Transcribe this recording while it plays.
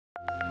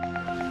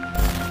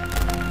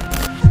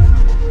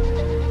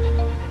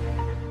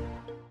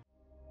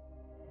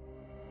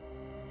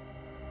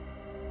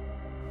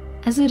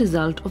As a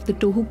result of the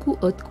Tohoku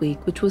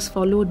earthquake, which was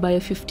followed by a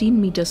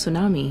 15-meter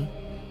tsunami,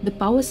 the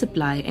power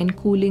supply and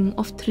cooling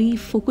of 3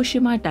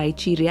 Fukushima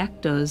Daiichi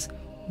reactors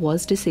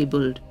was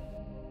disabled.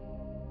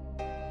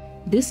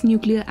 This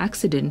nuclear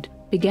accident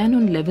began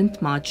on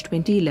 11th March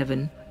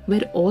 2011,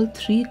 where all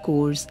 3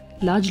 cores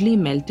largely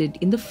melted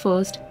in the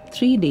first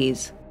 3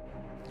 days,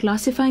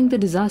 classifying the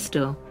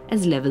disaster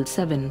as Level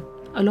 7,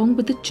 along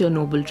with the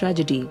Chernobyl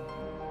tragedy.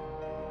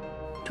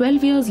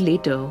 12 years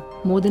later,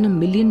 more than 1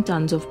 million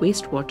tons of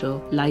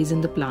wastewater lies in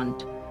the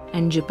plant,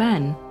 and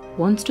Japan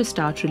wants to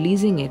start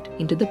releasing it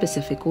into the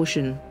Pacific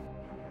Ocean.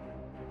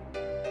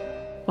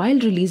 While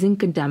releasing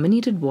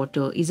contaminated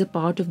water is a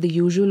part of the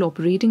usual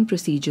operating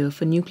procedure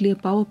for nuclear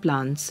power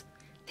plants,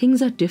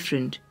 things are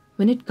different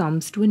when it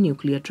comes to a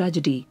nuclear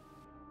tragedy.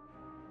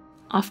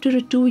 After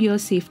a 2-year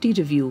safety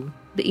review,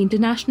 the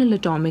International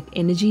Atomic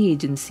Energy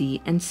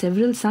Agency and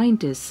several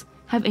scientists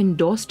have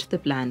endorsed the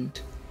plan.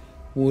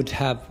 Would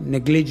have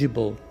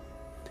negligible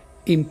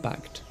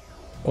impact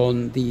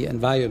on the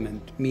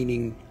environment,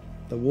 meaning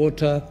the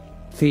water,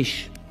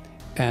 fish,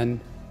 and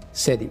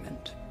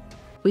sediment.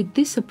 With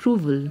this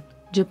approval,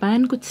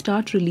 Japan could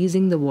start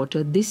releasing the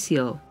water this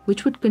year,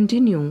 which would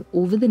continue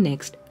over the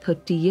next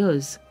 30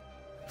 years.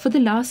 For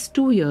the last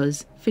 2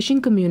 years, fishing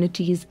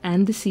communities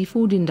and the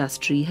seafood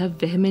industry have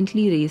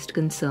vehemently raised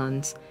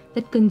concerns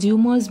that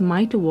consumers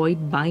might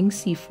avoid buying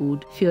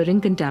seafood fearing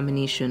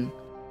contamination.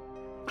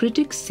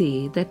 Critics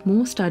say that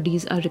more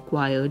studies are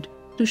required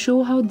to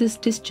show how this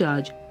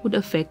discharge would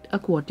affect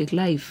aquatic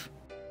life.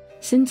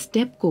 Since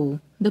TEPCO,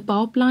 the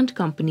power plant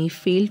company,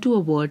 failed to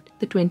avert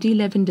the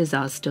 2011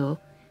 disaster,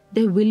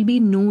 there will be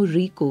no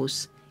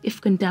recourse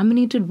if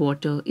contaminated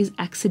water is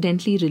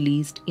accidentally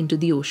released into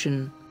the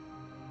ocean.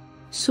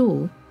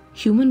 So,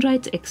 human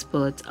rights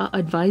experts are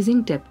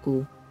advising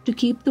TEPCO to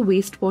keep the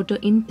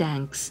wastewater in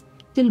tanks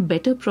till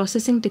better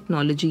processing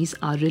technologies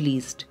are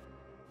released.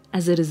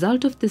 As a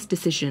result of this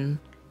decision,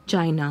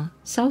 China,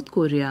 South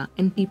Korea,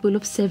 and people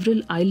of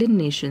several island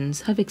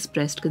nations have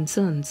expressed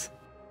concerns.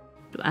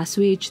 To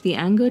assuage the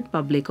angered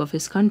public of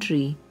his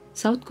country,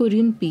 South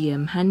Korean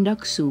PM Han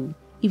Duck-soo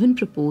even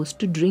proposed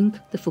to drink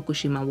the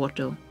Fukushima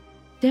water.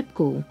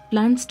 TEPCO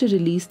plans to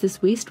release this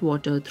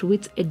wastewater through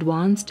its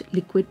advanced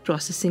liquid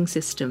processing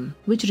system,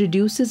 which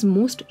reduces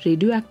most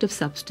radioactive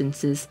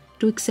substances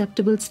to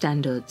acceptable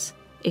standards,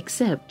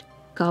 except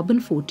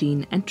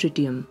carbon-14 and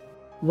tritium.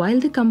 While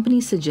the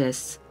company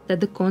suggests that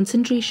the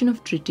concentration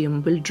of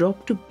tritium will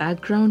drop to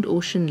background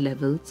ocean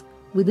levels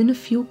within a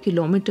few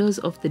kilometers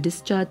of the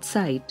discharge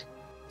site,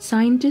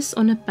 scientists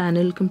on a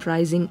panel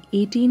comprising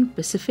 18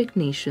 Pacific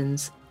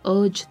nations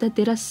urge that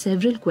there are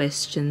several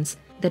questions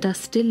that are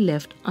still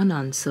left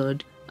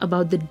unanswered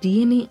about the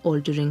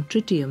DNA-altering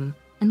tritium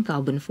and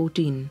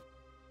carbon-14.